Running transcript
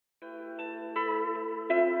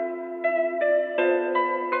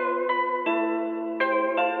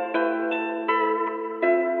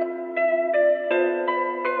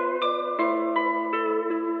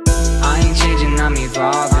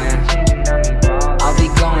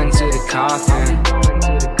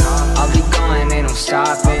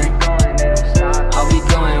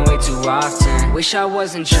wish I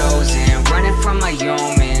wasn't chosen, running from my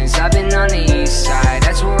humans. I've been on the east side,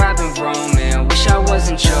 that's where I've been roaming. Wish I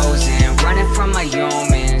wasn't chosen, running from my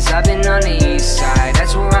humans. I've been on the east side,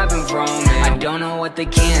 that's where I've been roaming. I don't know what they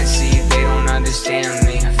can't see, they don't understand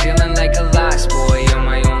me. Feeling like a lost boy on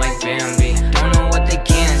my own like Bambi. Don't know what they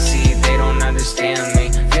can't see, they don't understand me.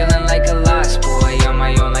 Feeling like a lost boy on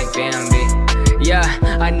my own like Bambi. Yeah,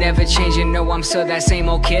 I never change, you know I'm still that same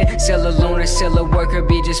old kid. Still a loner, still a worker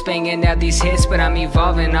bee, just banging out these hits. But I'm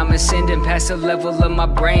evolving, I'm ascending past the level of my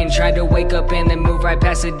brain. Trying to wake up and then move right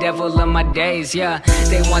past the devil of my days. Yeah,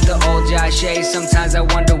 they want the old Josh A, sometimes I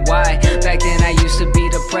wonder why. Back then I used to be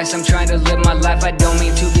depressed, I'm trying to live my life. I don't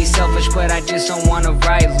mean to be selfish, but I just don't wanna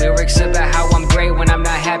write lyrics about how I'm great when I'm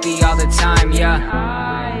not happy all the time. Yeah,